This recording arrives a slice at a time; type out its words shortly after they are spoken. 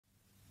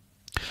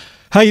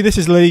Hey, this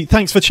is Lee.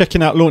 Thanks for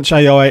checking out Launch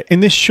AI. In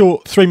this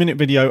short 3-minute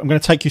video, I'm going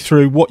to take you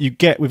through what you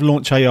get with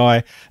Launch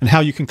AI and how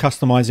you can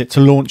customize it to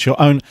launch your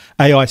own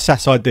AI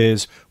SaaS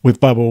ideas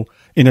with Bubble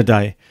in a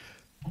day.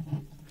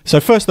 So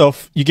first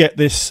off, you get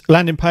this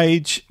landing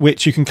page,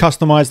 which you can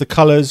customize the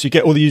colors. You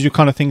get all the usual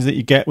kind of things that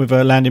you get with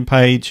a landing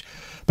page,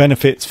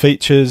 benefits,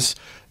 features,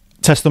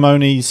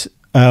 testimonies,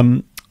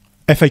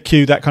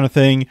 FAQ, that kind of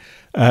thing,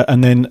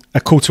 and then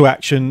a call to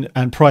action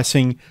and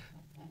pricing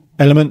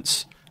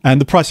elements. And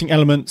the pricing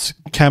elements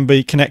can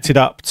be connected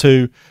up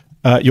to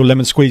your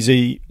Lemon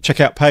Squeezy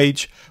checkout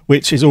page,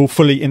 which is all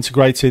fully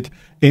integrated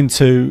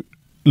into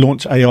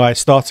Launch AI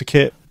Starter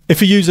Kit.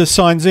 If a user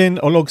signs in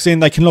or logs in,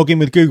 they can log in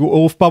with Google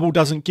Auth. Bubble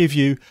doesn't give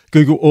you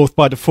Google Auth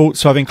by default,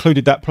 so I've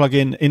included that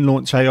plugin in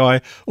Launch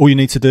AI. All you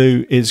need to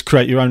do is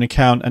create your own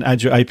account and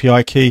add your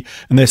API key.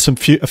 And there's a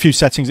few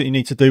settings that you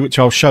need to do, which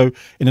I'll show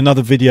in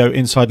another video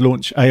inside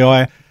Launch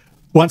AI.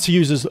 Once a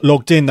user's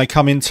logged in, they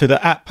come into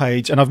the app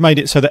page, and I've made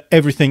it so that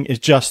everything is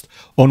just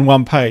on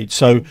one page.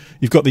 So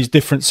you've got these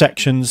different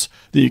sections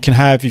that you can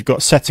have. You've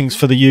got settings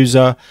for the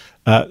user.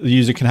 The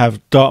user can have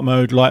dark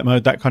mode, light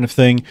mode, that kind of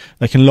thing.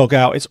 They can log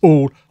out. It's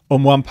all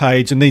on one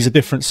page, and these are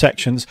different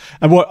sections.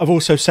 And what I've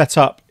also set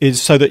up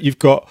is so that you've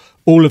got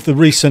all of the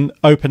recent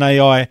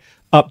OpenAI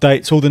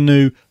updates, all the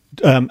new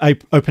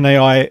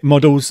OpenAI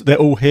models. They're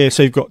all here.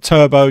 So you've got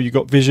Turbo, you've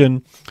got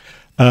Vision,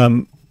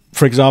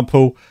 for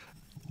example.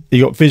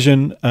 You got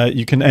Vision.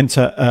 You can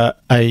enter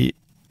a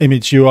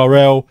image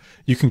URL.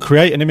 You can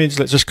create an image.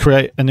 Let's just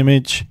create an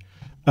image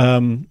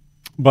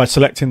by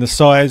selecting the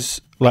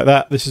size like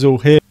that. This is all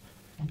here,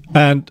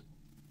 and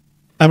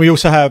we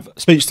also have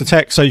speech to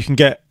text, so you can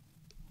get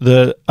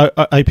the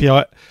API.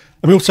 And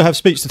we also have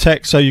speech to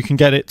text, so you can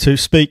get it to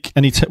speak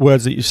any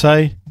words that you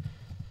say,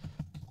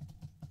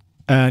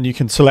 and you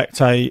can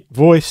select a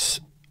voice.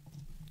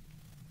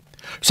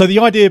 So the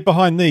idea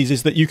behind these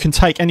is that you can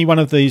take any one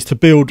of these to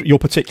build your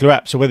particular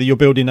app. So whether you're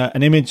building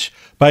an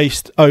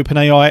image-based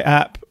OpenAI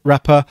app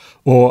wrapper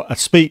or a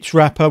speech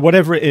wrapper,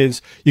 whatever it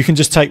is, you can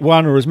just take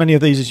one or as many of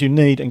these as you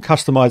need and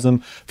customize them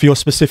for your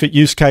specific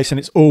use case. And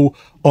it's all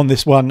on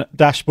this one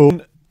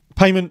dashboard.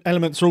 Payment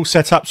elements are all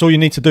set up. So all you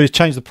need to do is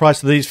change the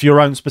price of these for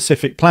your own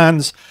specific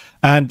plans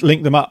and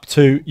link them up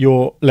to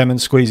your Lemon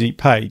Squeezy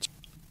page.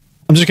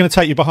 I'm just going to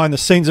take you behind the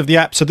scenes of the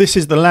app. So this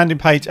is the landing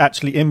page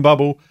actually in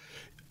Bubble.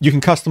 You can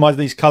customize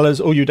these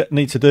colors. All you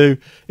need to do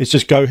is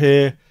just go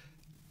here,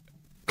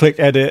 click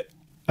edit,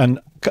 and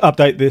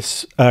update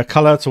this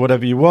color to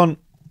whatever you want.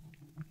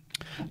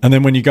 And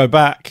then when you go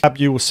back,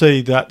 you will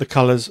see that the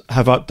colors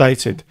have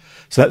updated.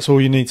 So that's all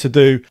you need to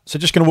do. So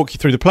just going to walk you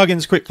through the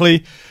plugins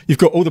quickly. You've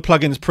got all the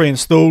plugins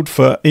pre-installed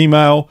for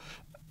email,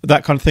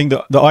 that kind of thing,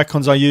 the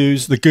icons I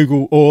use, the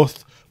Google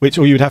Auth, which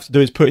all you would have to do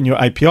is put in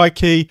your API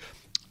key.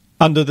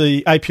 Under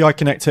the API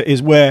connector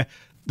is where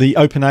the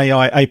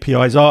OpenAI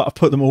APIs are. I've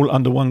put them all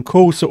under one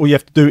call, so all you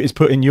have to do is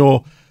put in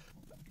your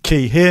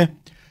key here.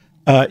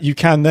 You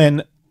can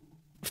then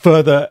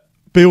further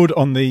build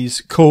on these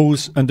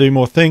calls and do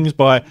more things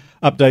by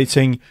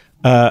updating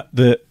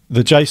the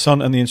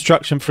JSON and the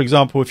instruction. For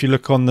example, if you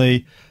look on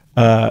the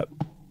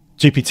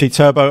GPT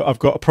Turbo, I've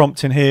got a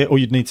prompt in here. All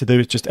you'd need to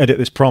do is just edit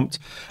this prompt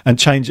and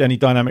change any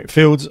dynamic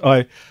fields.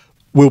 I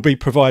will be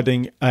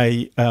providing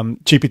a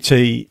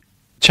GPT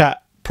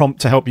chat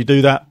prompt to help you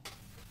do that.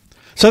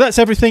 So that's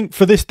everything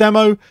for this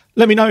demo.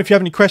 Let me know if you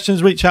have any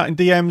questions. Reach out in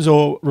DMs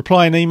or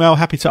reply in email.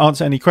 Happy to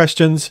answer any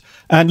questions.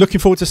 And looking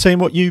forward to seeing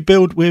what you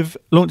build with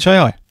Launch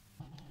AI.